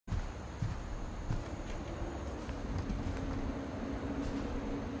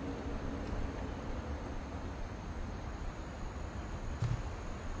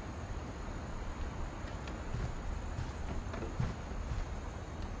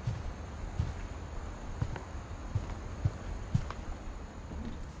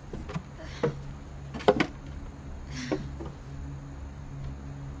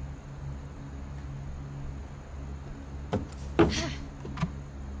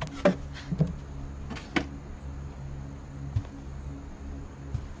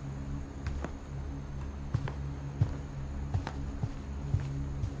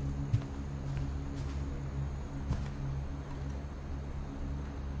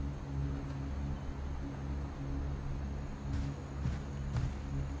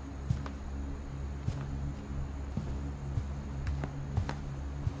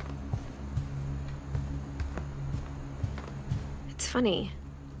funny.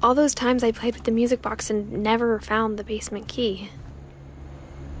 All those times I played with the music box and never found the basement key.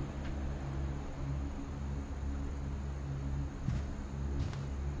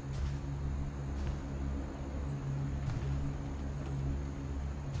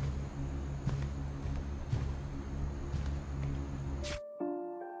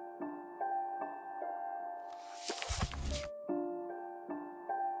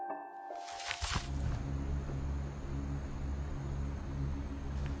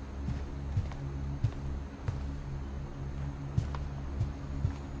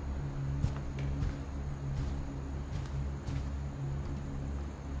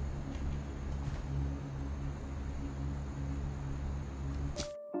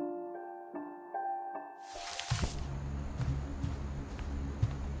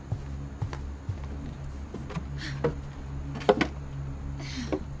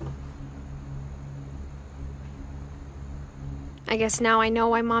 I guess now I know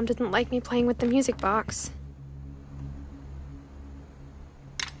why Mom didn't like me playing with the music box.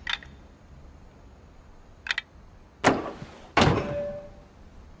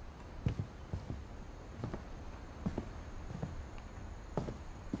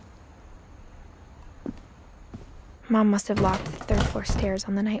 Mom must have locked the third floor stairs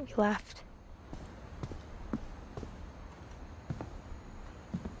on the night we left.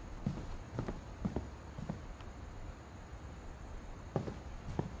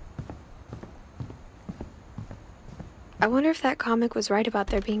 I wonder if that comic was right about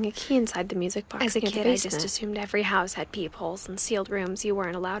there being a key inside the music box. As a kid, I just assumed every house had peepholes and sealed rooms you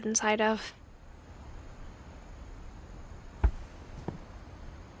weren't allowed inside of.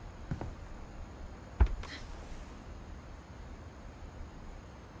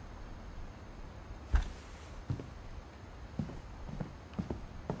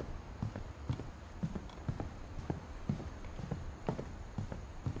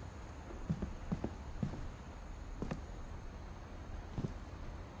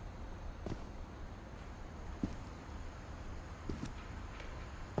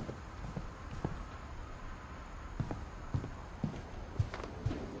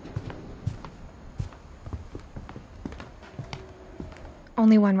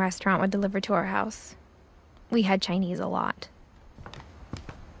 Only one restaurant would deliver to our house. We had Chinese a lot.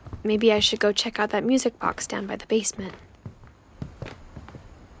 Maybe I should go check out that music box down by the basement.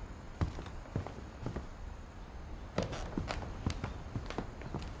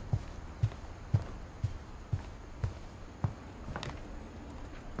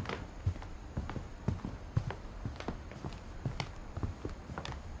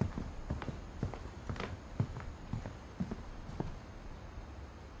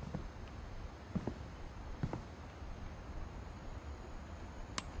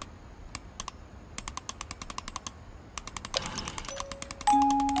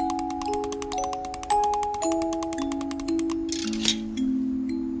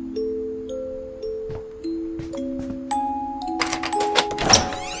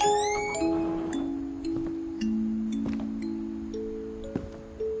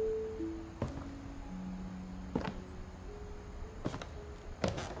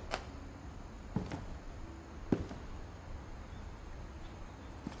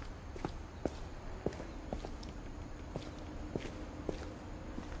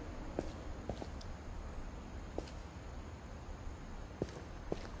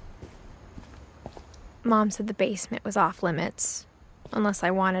 Mom said the basement was off limits, unless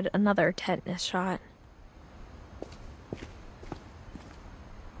I wanted another tetanus shot.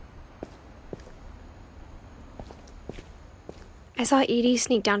 I saw Edie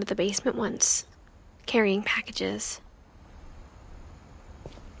sneak down to the basement once, carrying packages.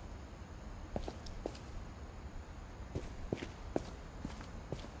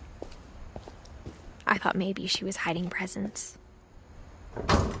 I thought maybe she was hiding presents.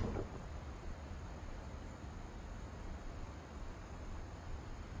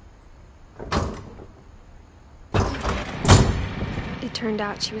 It turned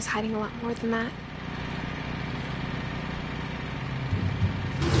out she was hiding a lot more than that.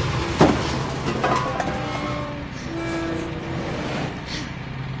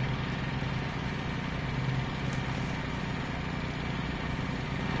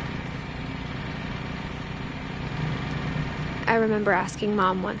 I remember asking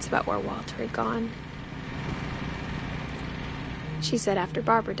Mom once about where Walter had gone. She said after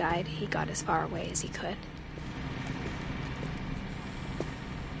Barbara died, he got as far away as he could.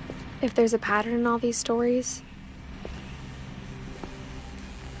 If there's a pattern in all these stories,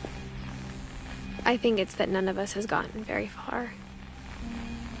 I think it's that none of us has gotten very far.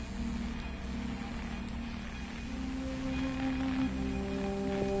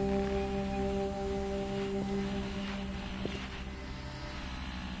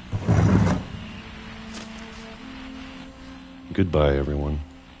 Goodbye, everyone.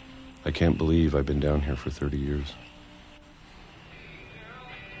 I can't believe I've been down here for 30 years.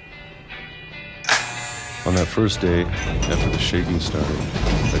 On that first day, after the shaking started,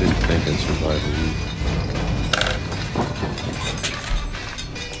 I didn't think I'd survive a week.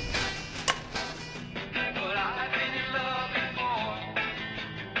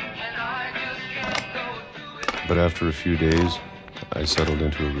 But after a few days, I settled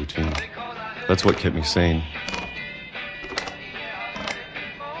into a routine. That's what kept me sane.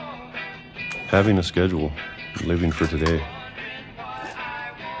 Having a schedule, living for today.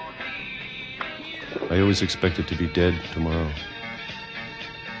 I always expected to be dead tomorrow.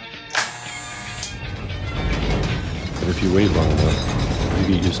 But if you wait long enough,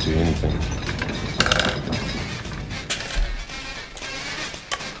 you get used to anything.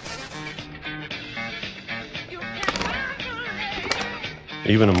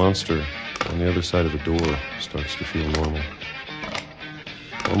 Even a monster on the other side of the door starts to feel normal.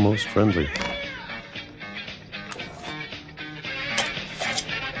 Almost friendly.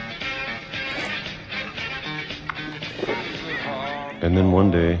 And then one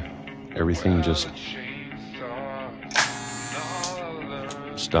day, everything just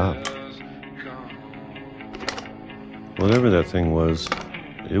stopped. Whatever that thing was,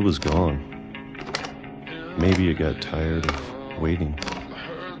 it was gone. Maybe it got tired of waiting.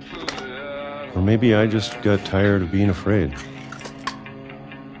 Or maybe I just got tired of being afraid.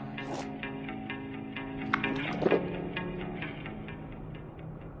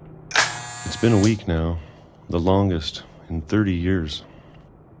 It's been a week now, the longest in 30 years.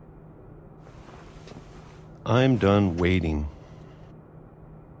 I'm done waiting.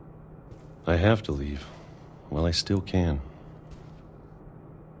 I have to leave while I still can.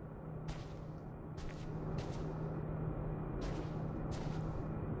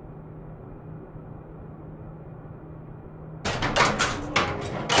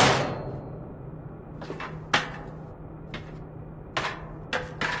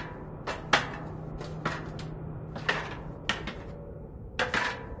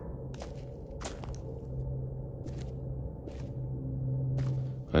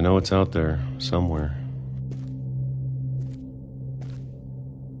 I know it's out there, somewhere.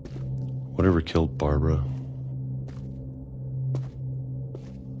 Whatever killed Barbara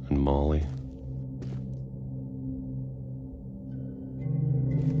and Molly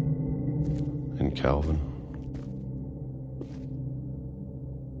and Calvin.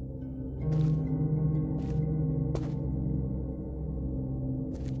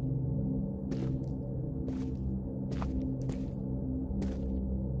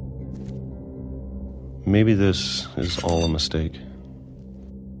 Maybe this is all a mistake.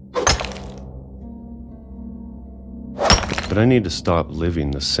 But I need to stop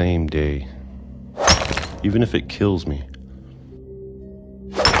living the same day, even if it kills me.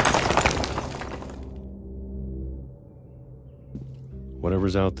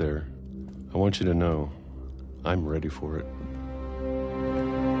 Whatever's out there, I want you to know I'm ready for it.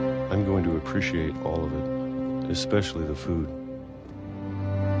 I'm going to appreciate all of it, especially the food.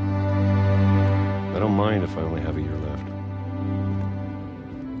 I don't mind if I only have a year left,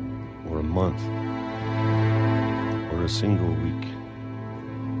 or a month, or a single week.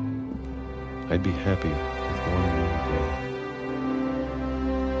 I'd be happy with one more day.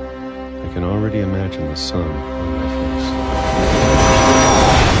 I can already imagine the sun on my face.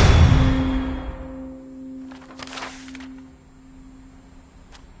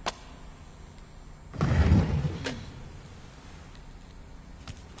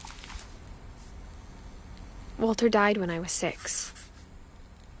 Walter died when I was 6.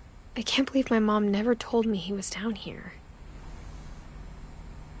 I can't believe my mom never told me he was down here.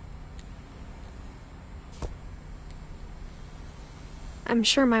 I'm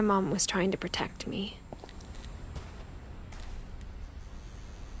sure my mom was trying to protect me.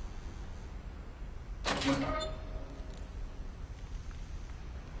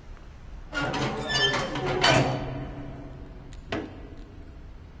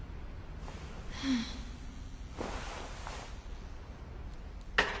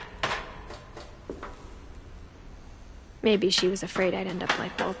 Maybe she was afraid I'd end up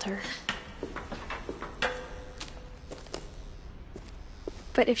like Walter.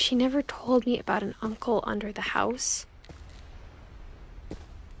 But if she never told me about an uncle under the house,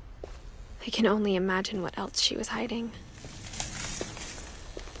 I can only imagine what else she was hiding.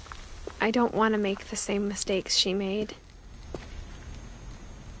 I don't want to make the same mistakes she made,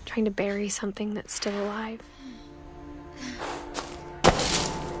 trying to bury something that's still alive.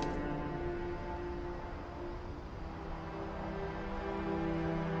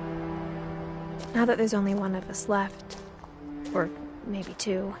 Now that there's only one of us left, Or maybe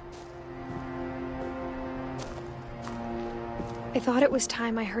 2. I thought it was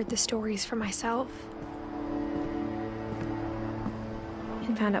time I heard the stories for myself.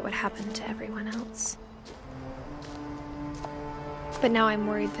 And found out what happened to everyone else. But now I'm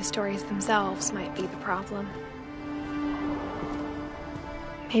worried the stories themselves might be the problem.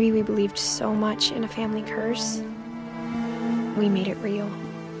 Maybe we believed so much in a family curse, we made it real.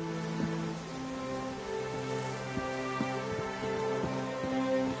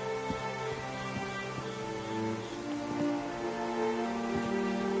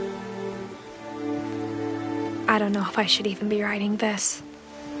 I don't know if I should even be writing this.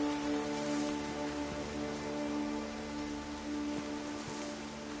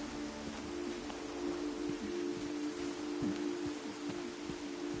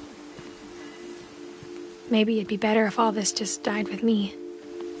 Maybe it'd be better if all this just died with me.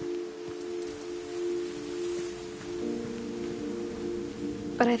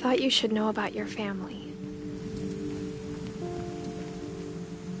 But I thought you should know about your family.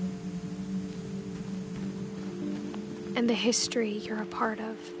 And the history you're a part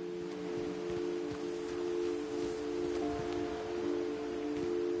of.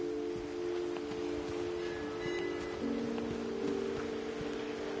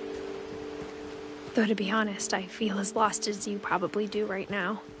 Though to be honest, I feel as lost as you probably do right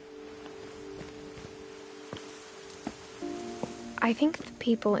now. I think the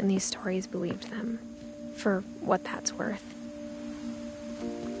people in these stories believed them, for what that's worth.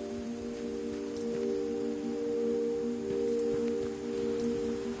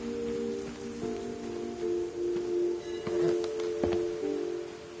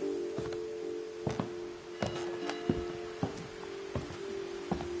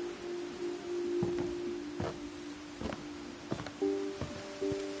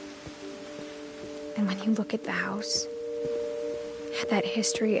 And when you look at the house, that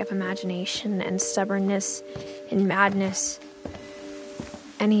history of imagination and stubbornness and madness,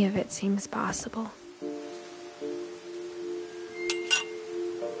 any of it seems possible.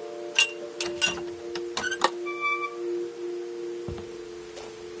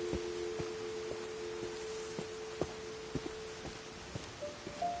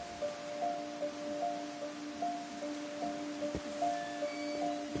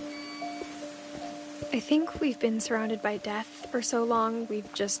 I think we've been surrounded by death for so long,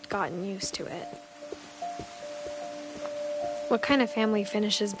 we've just gotten used to it. What kind of family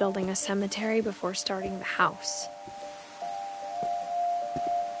finishes building a cemetery before starting the house?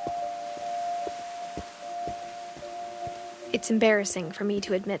 It's embarrassing for me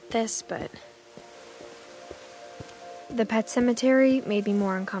to admit this, but the pet cemetery made me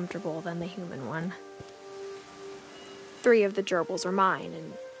more uncomfortable than the human one. 3 of the gerbils were mine,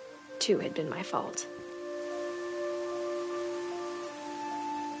 and 2 had been my fault.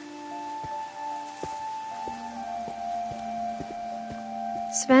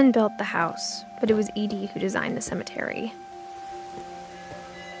 Sven built the house, but it was Edie who designed the cemetery.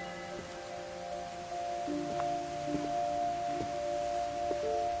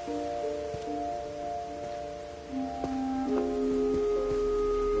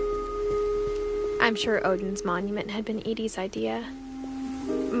 I'm sure Odin's monument had been Edie's idea.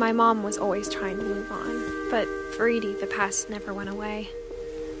 My mom was always trying to move on, but for Edie, the past never went away.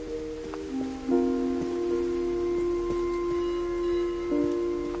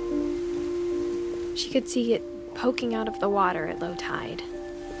 She could see it poking out of the water at low tide.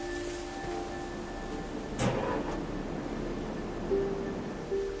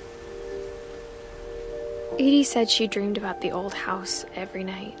 Edie said she dreamed about the old house every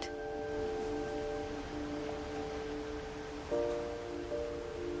night.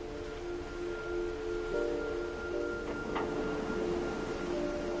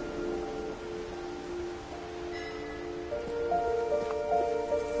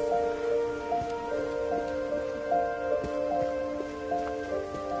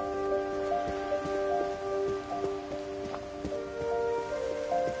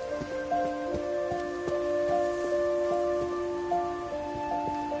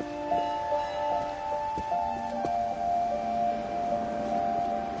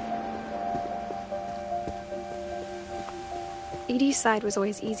 Edie's side was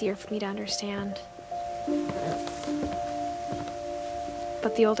always easier for me to understand.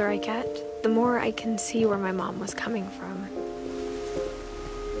 But the older I get, the more I can see where my mom was coming from.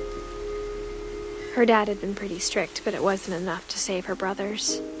 Her dad had been pretty strict, but it wasn't enough to save her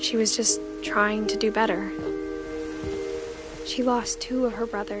brothers. She was just trying to do better. She lost 2 of her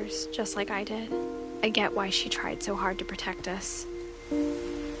brothers, just like I did. I get why she tried so hard to protect us.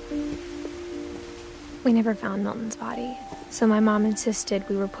 We never found Milton's body, so my mom insisted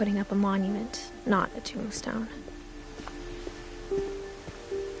we were putting up a monument, not a tombstone.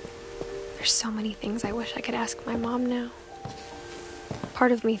 There's so many things I wish I could ask my mom now.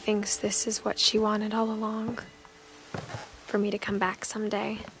 Part of me thinks this is what she wanted all along. For me to come back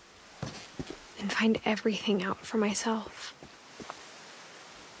someday and find everything out for myself.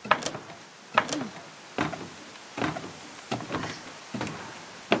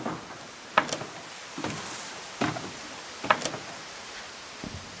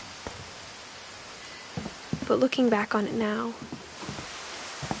 But looking back on it now,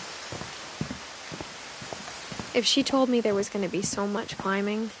 if she told me there was going to be so much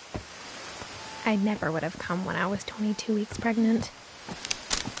climbing, I never would have come when I was 22 weeks pregnant.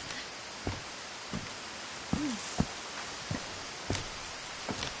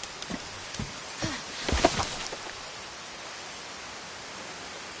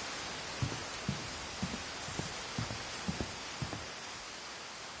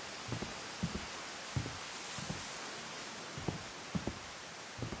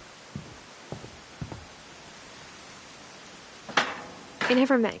 I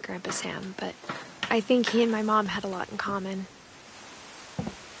never met Grandpa Sam, but I think he and my mom had a lot in common.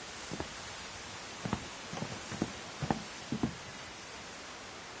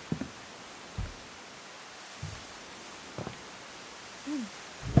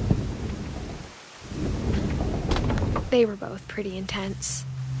 They were both pretty intense.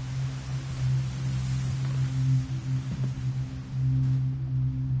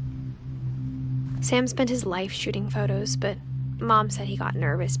 Sam spent his life shooting photos, but Mom said he got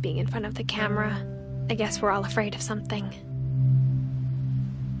nervous being in front of the camera. I guess we're all afraid of something.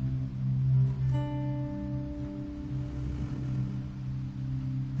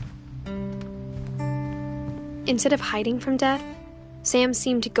 Instead of hiding from death, Sam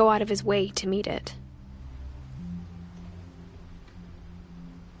seemed to go out of his way to meet it.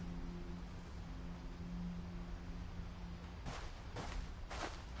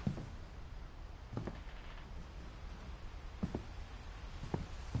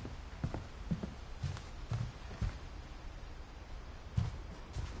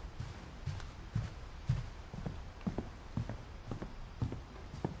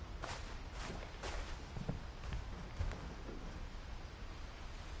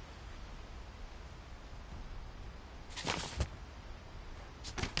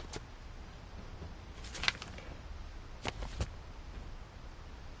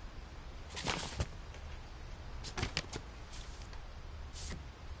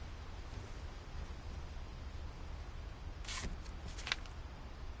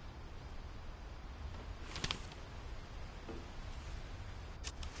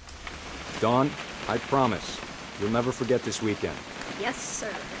 Dawn, I promise, you'll never forget this weekend. Yes,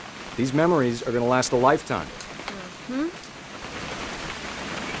 sir. These memories are gonna last a lifetime. Am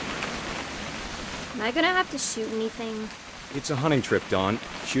I gonna have to shoot anything? It's a hunting trip, Dawn.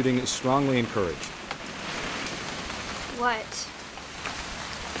 Shooting is strongly encouraged. What?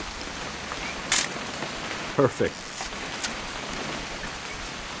 Perfect.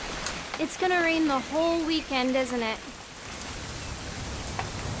 It's gonna rain the whole weekend, isn't it?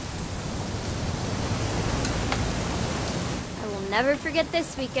 I will never forget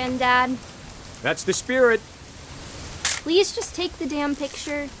this weekend, Dad. That's the spirit. Please just take the damn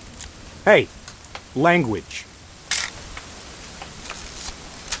picture. Hey, language.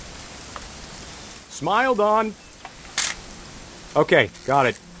 Smile, Dawn. Okay, got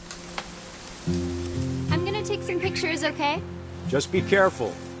it. I'm gonna take some pictures, okay? Just be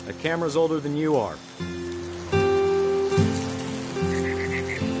careful. That camera's older than you are.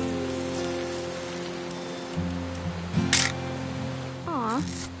 Aw.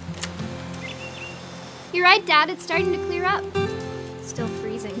 You're right, Dad. It's starting to clear up. Still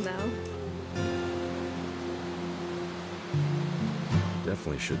freezing, though.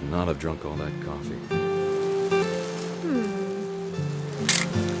 Definitely should not have drunk all that coffee.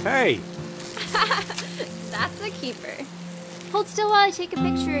 Hey! That's a keeper. Hold still while I take a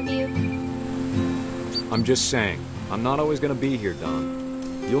picture of you. I'm just saying, I'm not always gonna be here,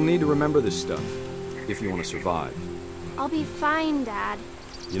 Dawn. You'll need to remember this stuff, if you want to survive. I'll be fine, Dad.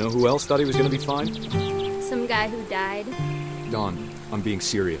 You know who else thought he was gonna be fine? Some guy who died. Dawn, I'm being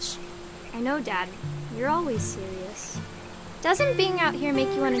serious. I know, Dad. You're always serious. Doesn't being out here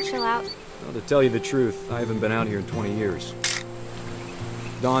make you want to chill out? Well, to tell you the truth, I haven't been out here in 20 years.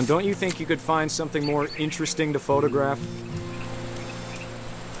 Dawn, don't you think you could find something more interesting to photograph?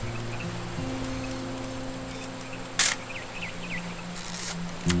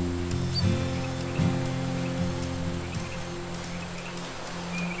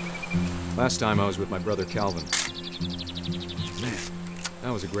 Last time I was with my brother Calvin. Man,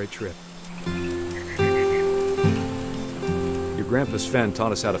 that was a great trip. Your grandpa Sven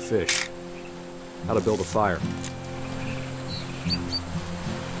taught us how to fish, how to build a fire.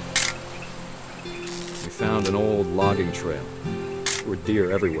 We found an old logging trail. There were deer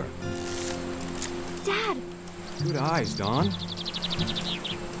everywhere. Dad! Good eyes, Don.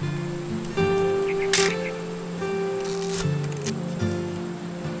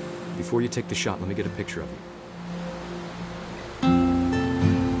 Before you take the shot, let me get a picture of you.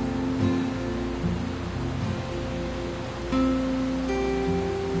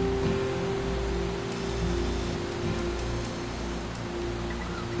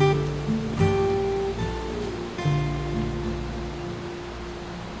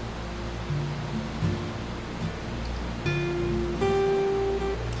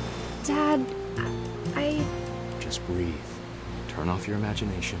 Dad, I... Just breathe. Turn off your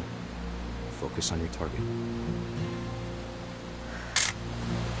imagination. Focus on your target.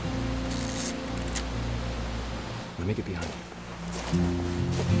 Let me get behind you.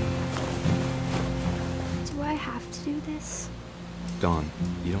 Do I have to do this? Dawn,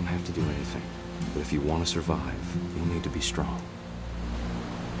 you don't have to do anything. But if you want to survive, you'll need to be strong.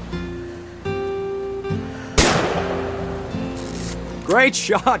 Great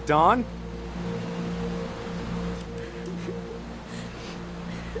shot, Dawn!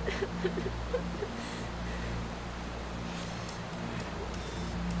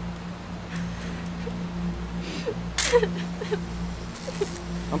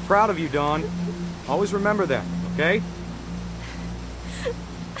 I'm proud of you, Dawn. Always remember that, okay?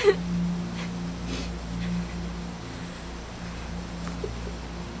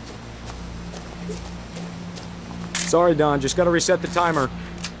 Sorry, Dawn, just gotta reset the timer.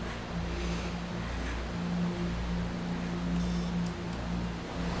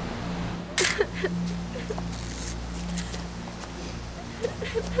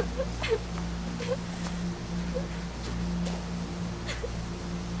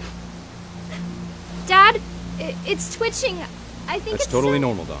 Dad, it's twitching. I think That's it's totally so...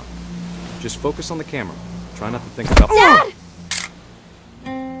 normal, Dawn. Just focus on the camera. Try not to think about... Dad!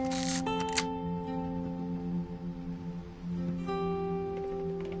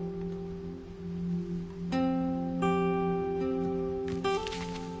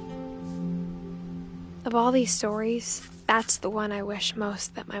 Of all these stories, that's the one I wish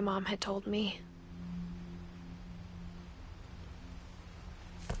most that my mom had told me.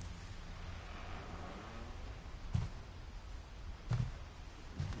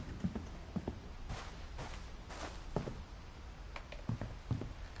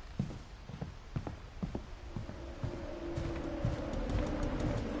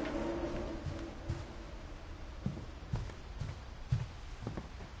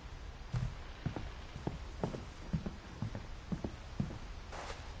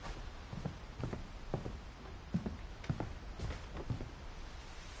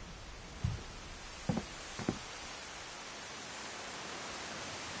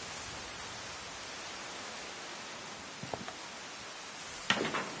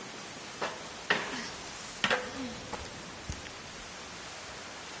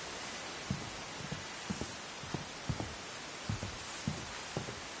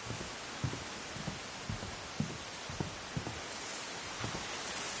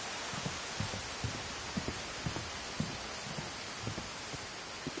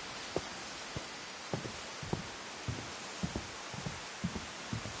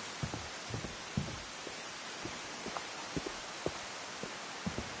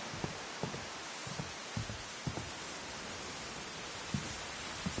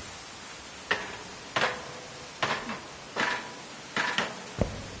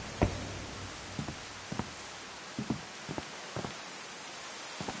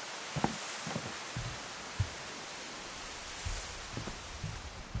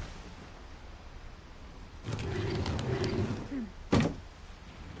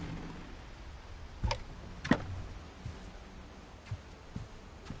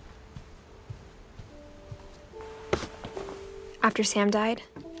 After Sam died,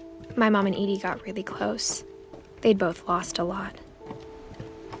 my mom and Edie got really close. They'd both lost a lot.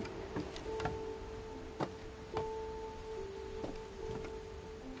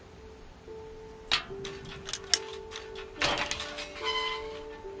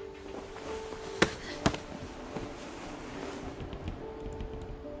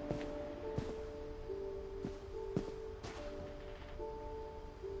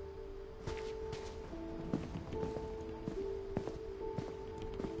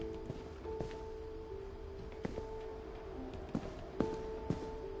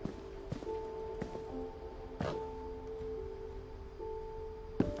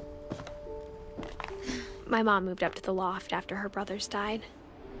 My mom moved up to the loft after her brothers died.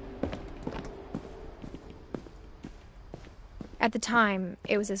 At the time,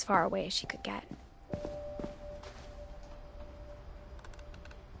 it was as far away as she could get.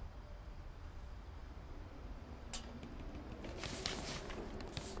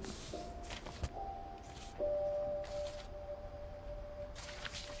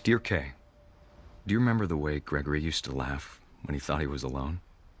 Dear Kay, do you remember the way Gregory used to laugh when he thought he was alone?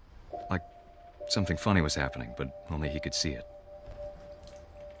 Like something funny was happening, but only he could see it.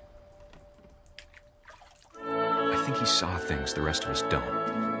 I think he saw things the rest of us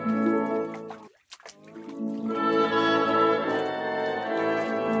don't.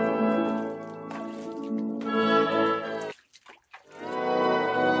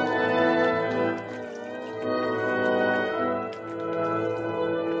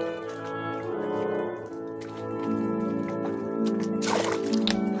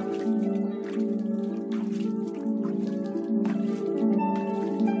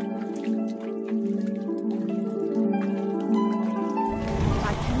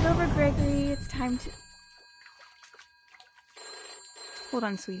 Gregory, it's time to... Hold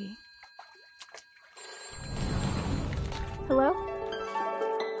on, sweetie. Hello?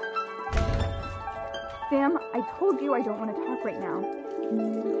 Sam, I told you I don't want to talk right now.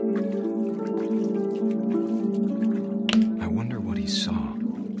 I wonder what he saw.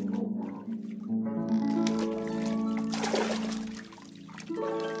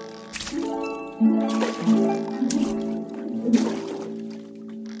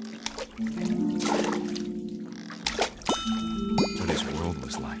 What his world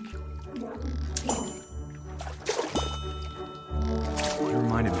was like. He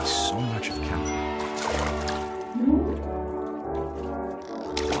reminded me so much of Calvin.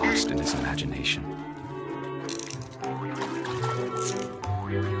 Lost in his imagination.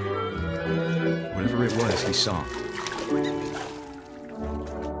 Whatever it was he saw,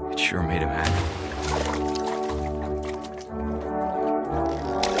 it sure made him happy.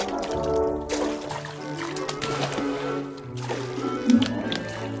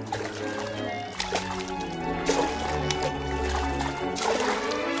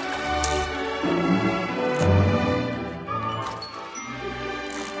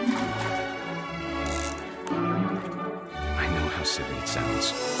 How silly it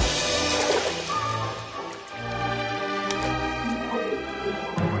sounds.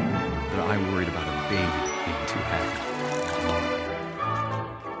 But I worried about a baby being too happy.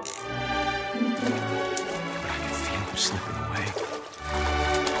 But I could feel him slipping away.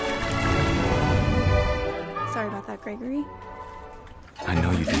 Sorry about that, Gregory. I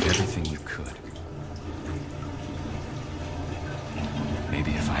know you did everything you could.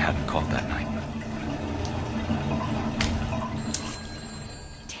 Maybe if I hadn't called that night.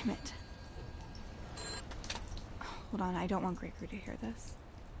 Damn it. Hold on, I don't want Gregory to hear this.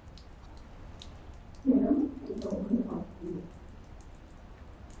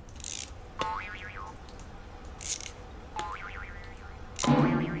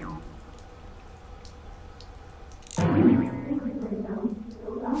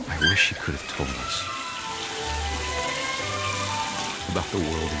 I wish he could have told us about the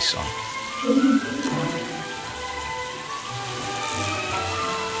world he saw.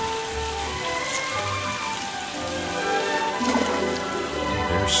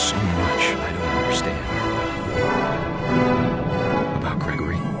 There's so much I don't understand about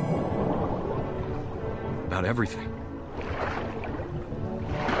Gregory, about everything.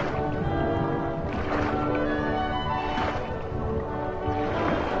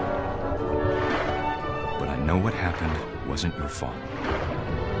 But I know what happened wasn't your fault.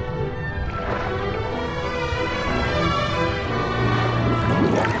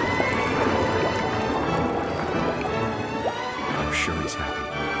 I'm sure he's happy.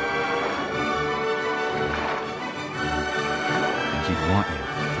 And he'd want you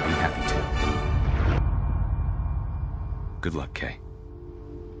to be happy too. Good luck, Kay.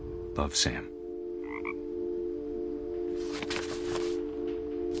 Love, Sam.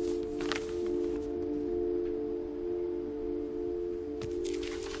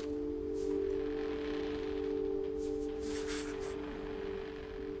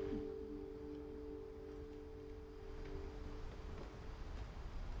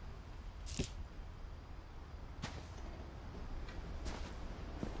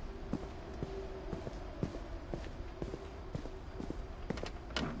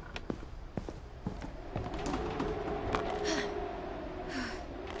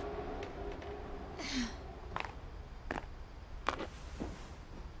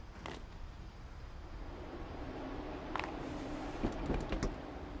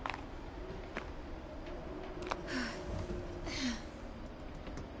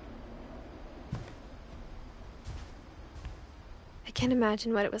 I can't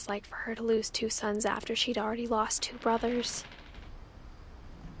imagine what it was like for her to lose 2 sons after she'd already lost 2 brothers.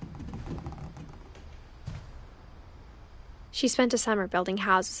 She spent a summer building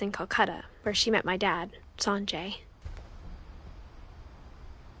houses in Calcutta, where she met my dad, Sanjay.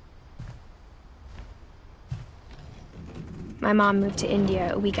 My mom moved to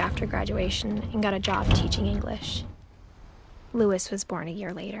India a week after graduation and got a job teaching English. Louis was born a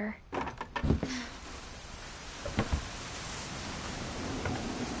year later.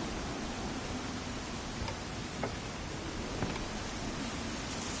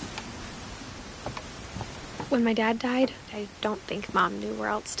 When my dad died, I don't think Mom knew where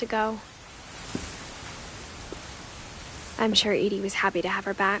else to go. I'm sure Edie was happy to have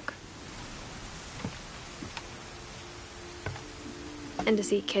her back. And to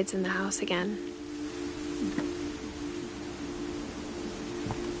see kids in the house again.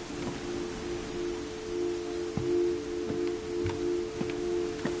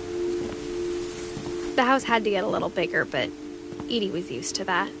 The house had to get a little bigger, but Edie was used to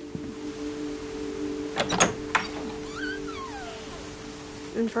that.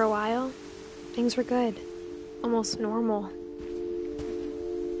 And for a while, things were good. Almost normal.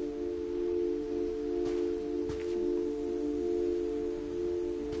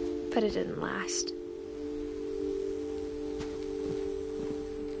 But it didn't last.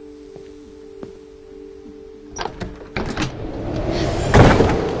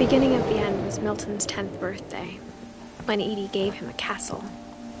 The beginning of the end was Milton's 10th birthday, when Edie gave him a castle.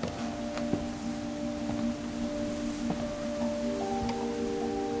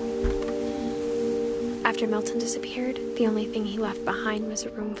 After Milton disappeared, the only thing he left behind was a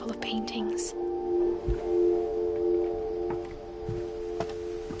room full of paintings.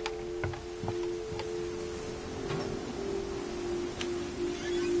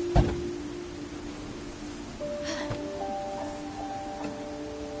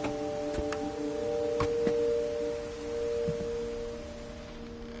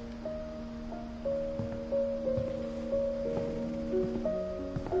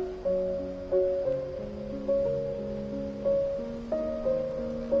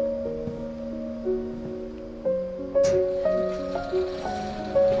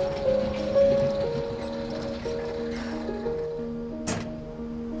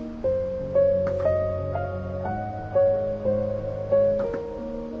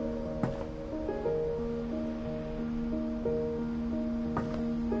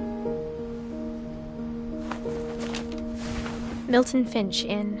 Milton Finch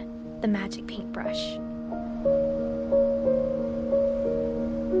in The Magic Paintbrush.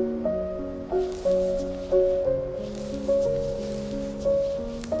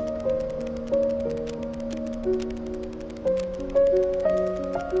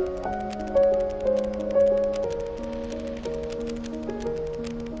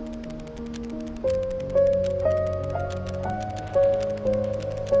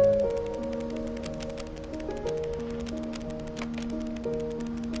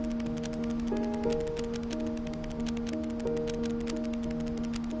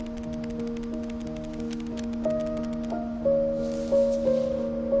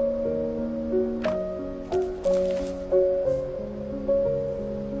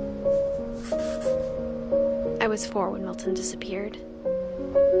 I was 4 when Milton disappeared.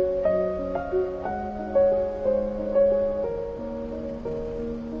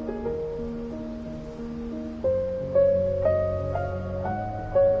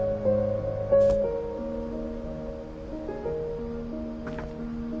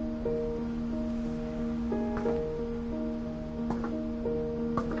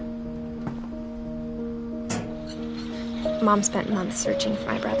 Mom spent months searching for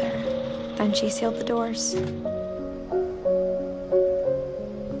my brother. Then she sealed the doors.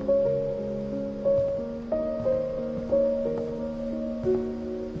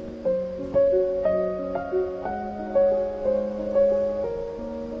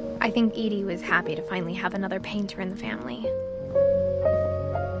 I think Edie was happy to finally have another painter in the family.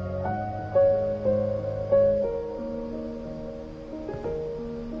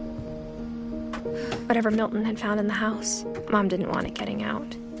 Whatever Milton had found in the house, Mom didn't want it getting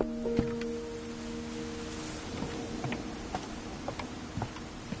out.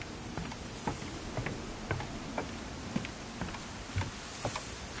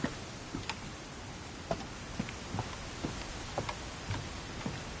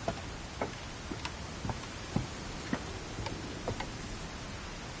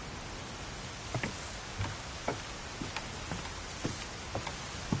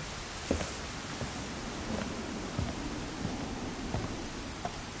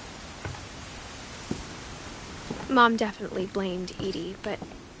 Mom definitely blamed Edie, but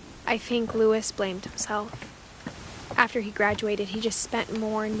I think Louis blamed himself. After he graduated, he just spent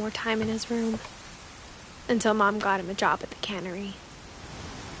more and more time in his room. Until Mom got him a job at the cannery.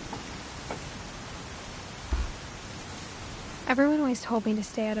 Everyone always told me to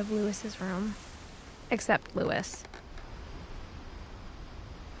stay out of Louis's room. Except Louis.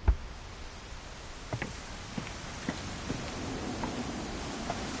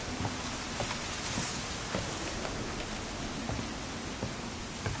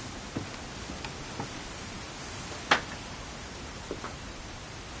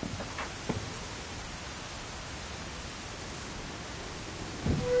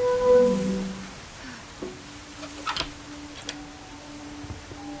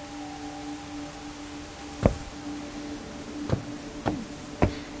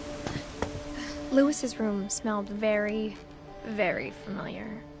 Louis's room smelled very, very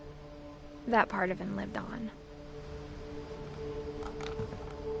familiar. That part of him lived on.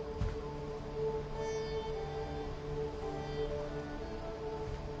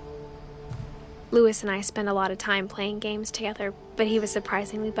 Louis and I spent a lot of time playing games together, but he was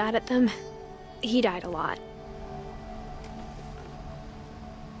surprisingly bad at them. He died a lot.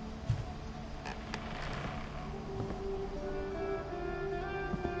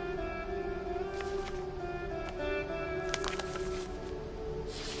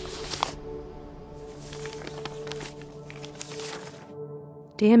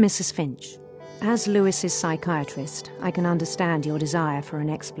 Dear Mrs. Finch, as Louis's psychiatrist, I can understand your desire for an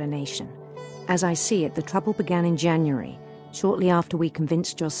explanation. As I see it, the trouble began in January, shortly after we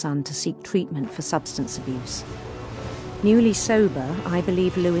convinced your son to seek treatment for substance abuse. Newly sober, I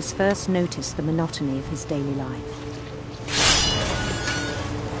believe Louis first noticed the monotony of his daily life.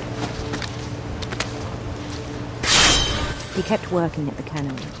 He kept working at the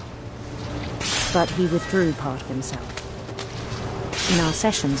cannery, but he withdrew part of himself. In our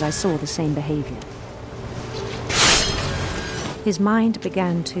sessions, I saw the same behavior. His mind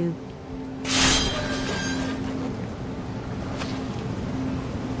began to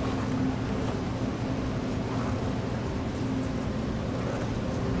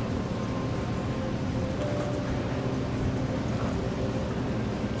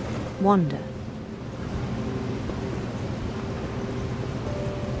wander.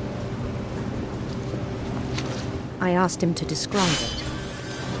 I asked him to describe it.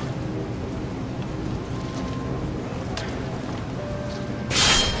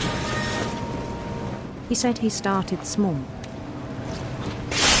 He said he started small,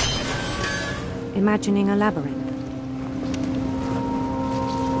 imagining a labyrinth.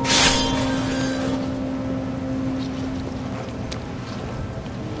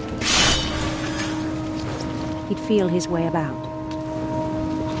 He'd feel his way about.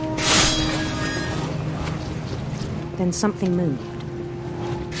 Then something moved.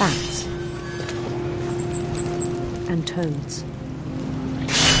 Bats. And toads.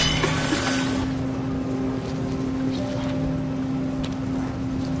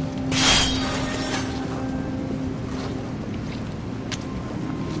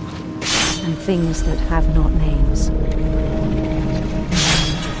 And things that have not names.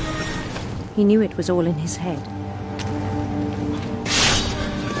 He knew it was all in his head.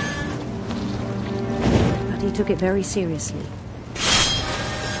 But he took it very seriously.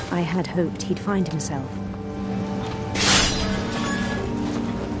 I had hoped he'd find himself.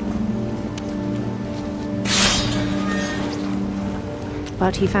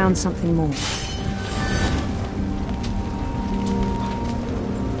 But he found something more.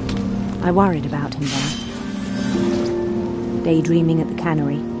 I worried about him then, daydreaming at the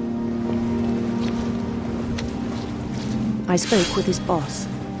cannery. I spoke with his boss,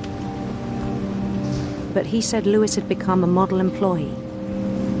 but he said Louis had become a model employee,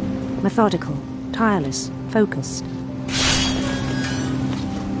 methodical, tireless, focused,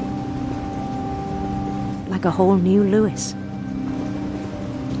 like a whole new Louis.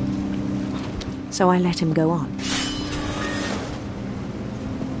 So I let him go on.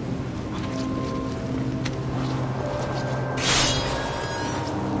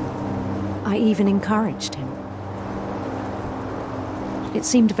 I even encouraged him. It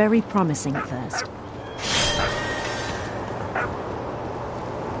seemed very promising at first.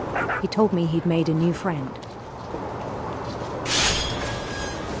 He told me he'd made a new friend.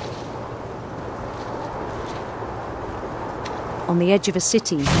 On the edge of a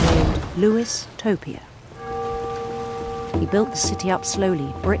city named Louis Topia. He built the city up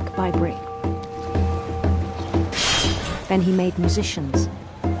slowly, brick by brick. Then he made musicians.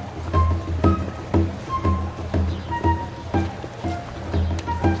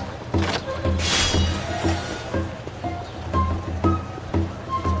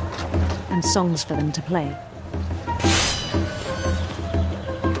 and songs for them to play.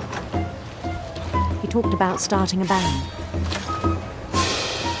 He talked about starting a band.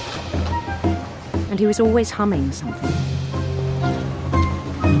 And he was always humming something.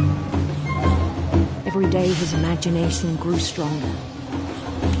 Every day his imagination grew stronger.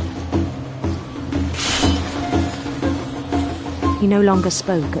 He no longer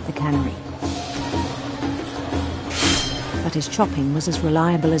spoke at the cannery. But his chopping was as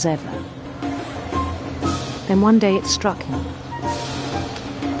reliable as ever. Then one day it struck him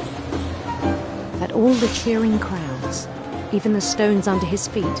that all the cheering crowds, even the stones under his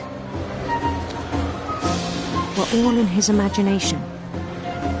feet, were all in his imagination.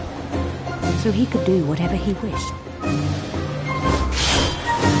 So he could do whatever he wished.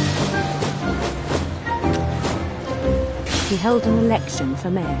 He held an election for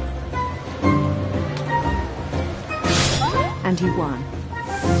mayor. And he won.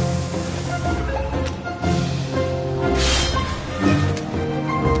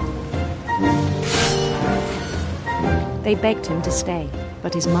 They begged him to stay,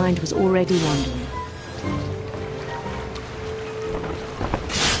 but his mind was already wandering.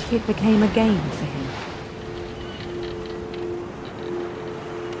 It became a game for him.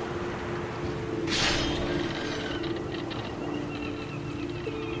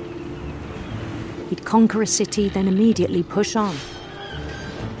 He'd conquer a city, then immediately push on.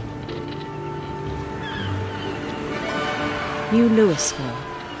 New Louisville.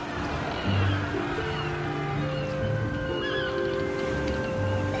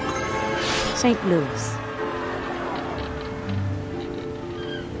 St. Louis.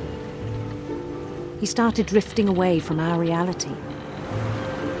 He started drifting away from our reality.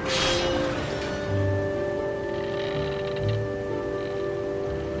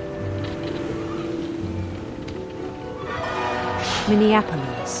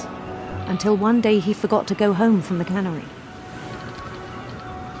 Minneapolis, until one day he forgot to go home from the cannery.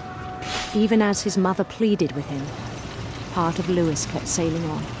 Even as his mother pleaded with him, part of Louis kept sailing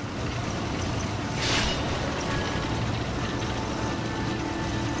on.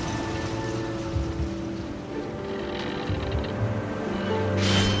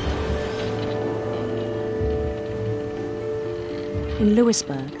 In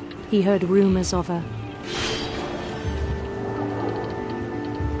Louisburg, he heard rumors of a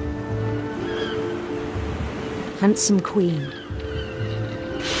handsome queen.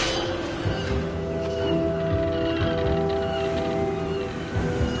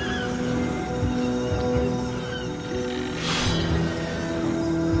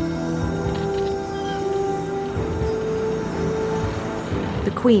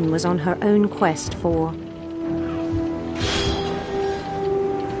 The queen was on her own quest for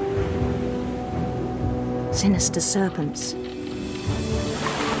sinister serpents.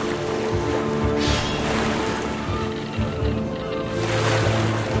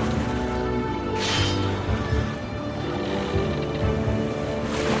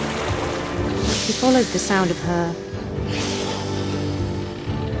 He followed the sound of her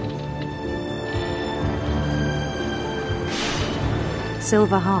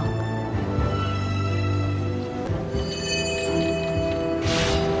silver harp.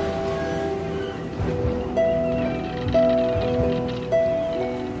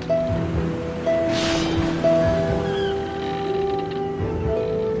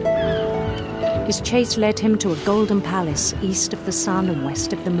 His chase led him to a golden palace east of the sun and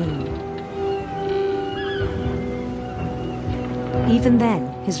west of the moon. Even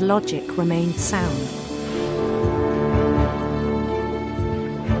then, his logic remained sound.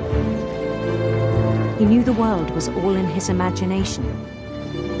 He knew the world was all in his imagination.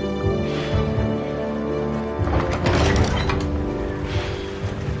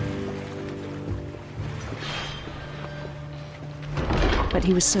 But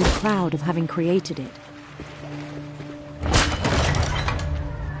he was so proud of having created it.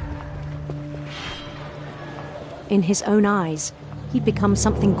 In his own eyes, he'd become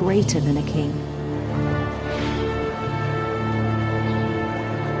something greater than a king.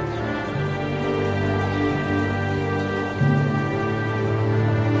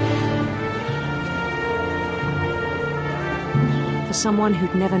 For someone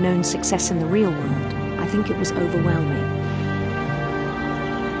who'd never known success in the real world, I think it was overwhelming.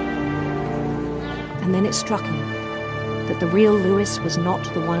 And then it struck him that the real Louis was not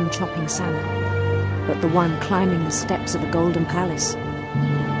the one chopping salmon, but the one climbing the steps of a golden palace.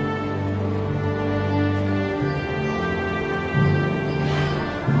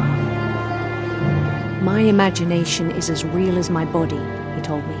 My imagination is as real as my body, he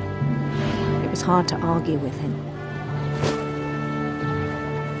told me. It was hard to argue with him.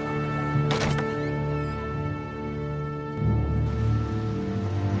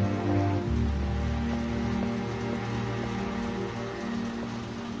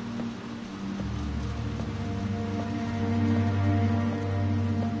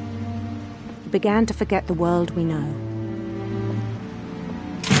 began to forget the world we know.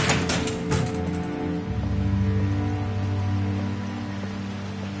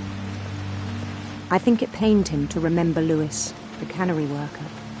 I think it pained him to remember Lewis, the cannery worker.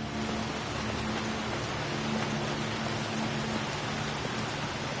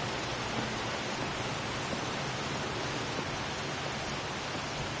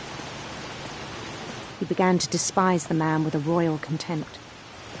 He began to despise the man with a royal contempt.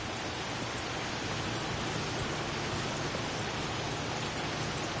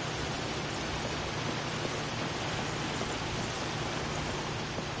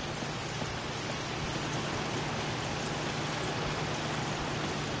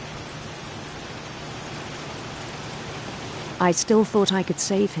 I still thought I could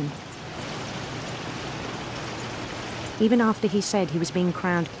save him. Even after he said he was being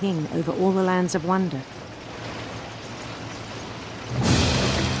crowned king over all the lands of wonder.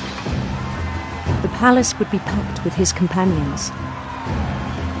 The palace would be packed with his companions.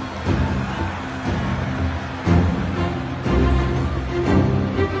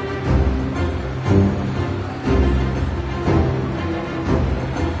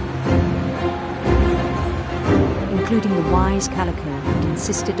 Including the wise Calico who'd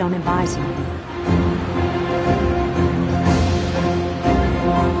insisted on advising him.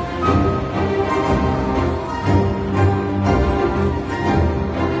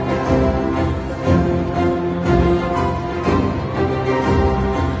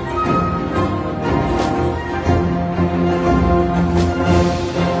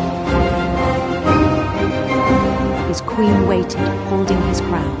 His queen waited, holding his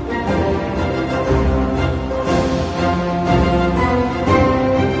crown.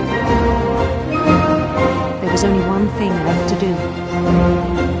 There was only one thing left to do.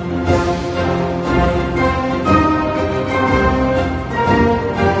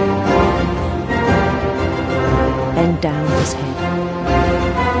 Bend down his head.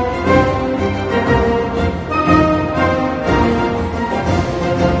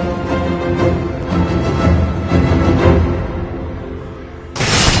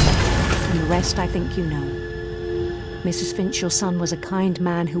 And the rest I think you know. Mrs. Finch, your son was a kind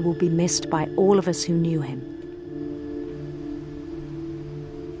man who will be missed by all of us who knew him.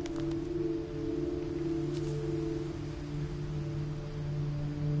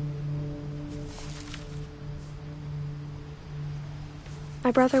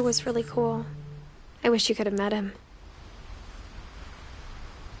 My brother was really cool. I wish you could have met him.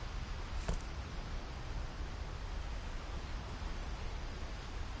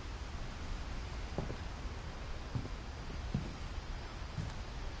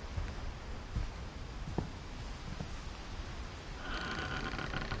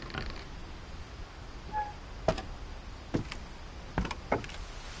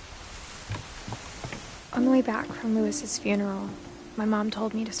 On the way back from Lewis's funeral, my mom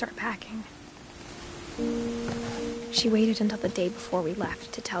told me to start packing. She waited until the day before we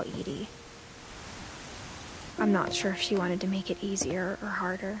left to tell Edie. I'm not sure if she wanted to make it easier or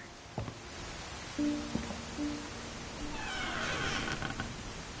harder.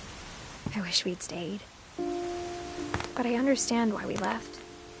 I wish we'd stayed. But I understand why we left.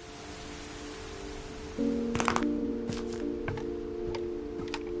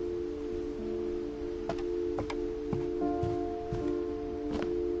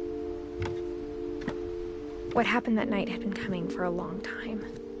 What happened that night had been coming for a long time.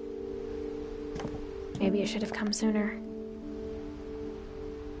 Maybe it should have come sooner.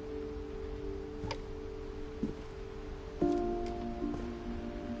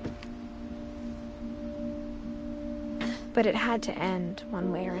 But it had to end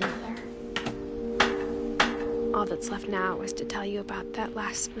one way or another. All that's left now is to tell you about that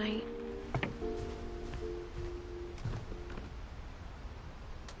last night.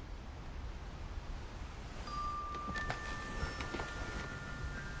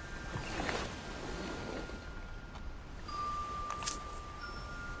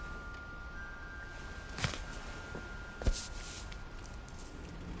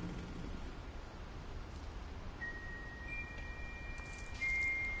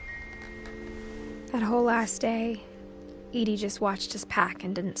 That whole last day, Edie just watched us pack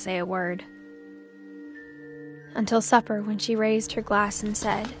and didn't say a word. Until supper, when she raised her glass and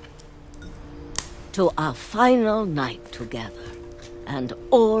said, "To our final night together, and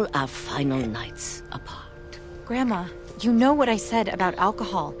all our final nights apart." Grandma, you know what I said about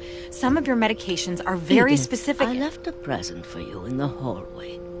alcohol. Some of your medications are very Edith, specific. I left a present for you in the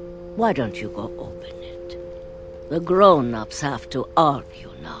hallway. Why don't you go open it? The grown-ups have to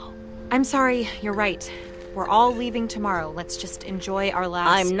argue now. I'm sorry, you're right. We're all leaving tomorrow. Let's just enjoy our last...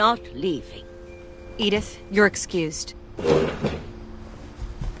 I'm not leaving. Edith, you're excused.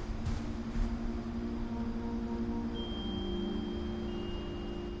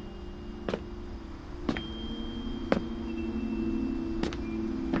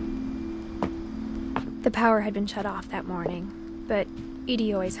 The power had been shut off that morning, but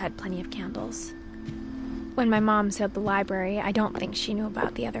Edie always had plenty of candles. When my mom sealed the library, I don't think she knew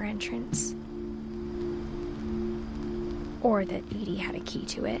about the other entrance. Or that Edie had a key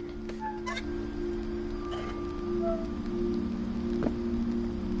to it.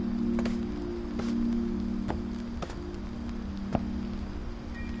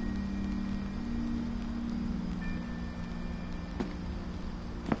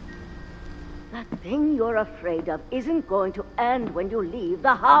 That thing you're afraid of isn't going to end when you leave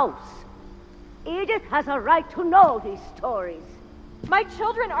the house. Edith has a right to know these stories. My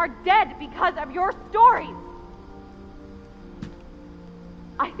children are dead because of your stories.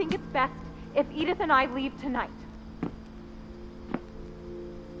 I think it's best if Edith and I leave tonight.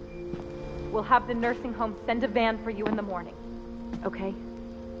 We'll have the nursing home send a van for you in the morning, okay?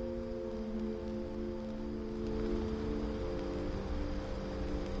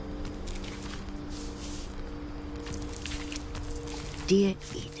 Dear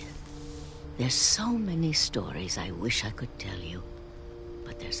Edith, there's so many stories I wish I could tell you,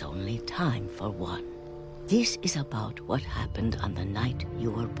 but there's only time for one. This is about what happened on the night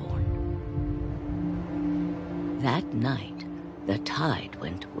you were born. That night, the tide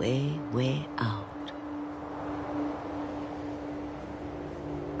went way, way out.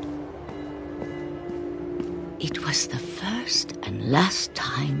 It was the first and last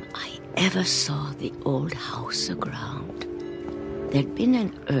time I ever saw the old house aground. There'd been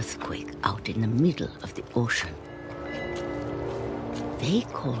an earthquake out in the middle of the ocean. They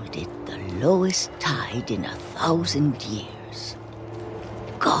called it the lowest tide in 1,000 years.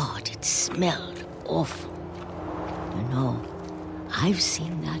 God, it smelled awful. You know, I've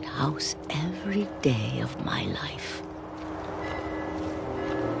seen that house every day of my life.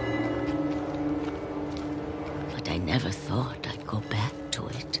 But I never thought I'd go back to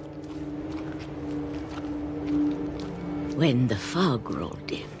it. When the fog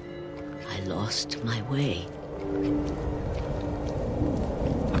rolled in, I lost my way.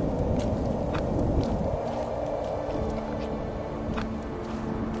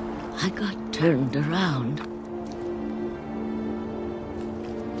 I got turned around.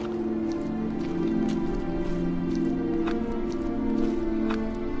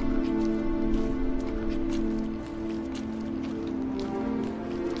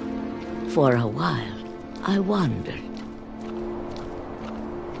 For a while, I wandered.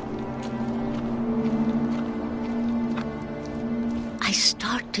 I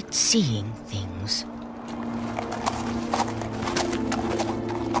started seeing things.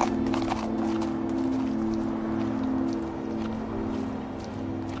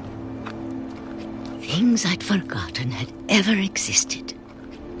 Things I'd forgotten had ever existed.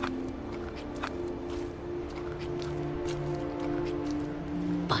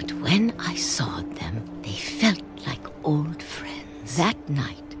 But when I saw them, they felt like old friends. That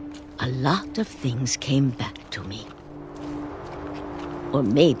night, a lot of things came back to me. Or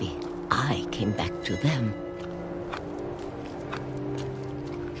maybe I came back to them.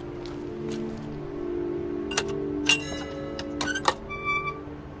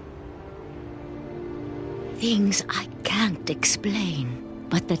 Things I can't explain,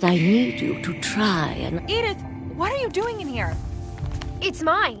 but that I need you to try and... Edith, what are you doing in here? It's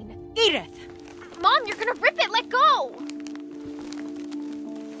mine! Edith! Mom, you're gonna rip it! Let go!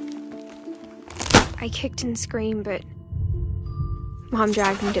 I kicked and screamed, but Mom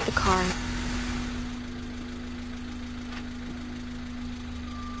dragged me to the car.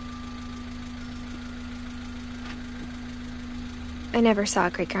 I never saw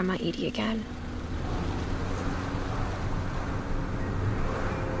Great-Grandma Edie again.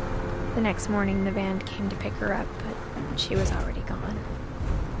 The next morning, the van came to pick her up, but she was already gone.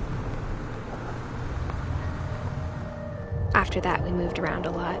 After that, we moved around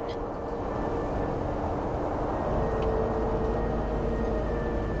a lot.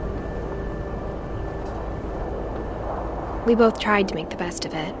 We both tried to make the best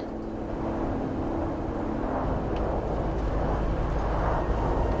of it.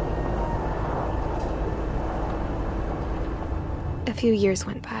 A few years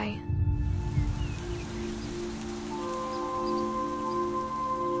went by.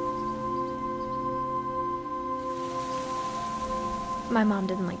 My mom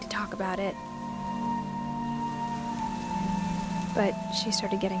didn't like to talk about it, but she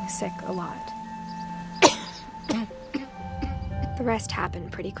started getting sick a lot. The rest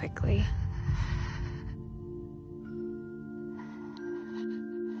happened pretty quickly.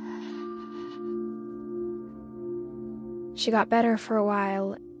 She got better for a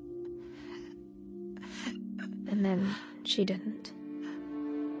while, and then she didn't.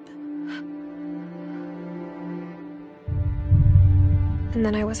 And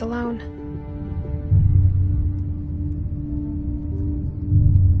then I was alone.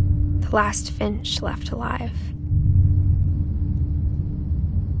 The last Finch left alive.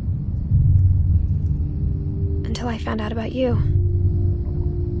 Until I found out about you.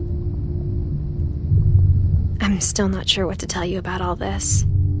 I'm still not sure what to tell you about all this.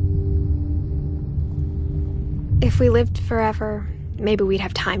 If we lived forever, maybe we'd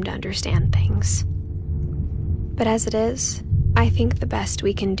have time to understand things. But as it is, I think the best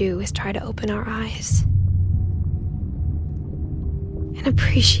we can do is try to open our eyes. And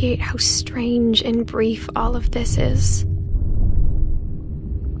appreciate how strange and brief all of this is.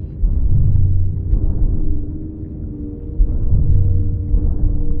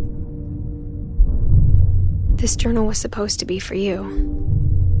 This journal was supposed to be for you.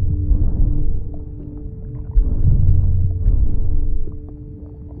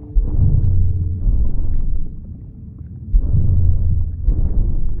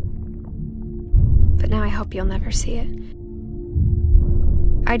 But now I hope you'll never see it.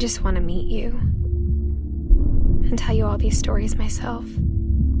 I just want to meet you and tell you all these stories myself.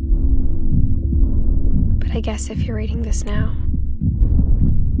 But I guess if you're reading this now,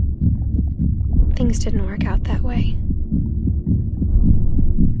 things didn't work out that way.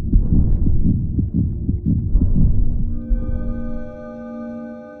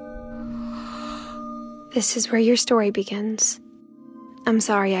 This is where your story begins. I'm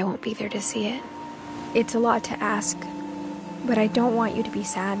sorry I won't be there to see it. It's a lot to ask, but I don't want you to be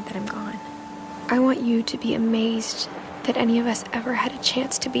sad that I'm gone. I want you to be amazed that any of us ever had a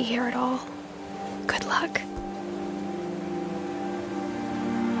chance to be here at all. Good luck.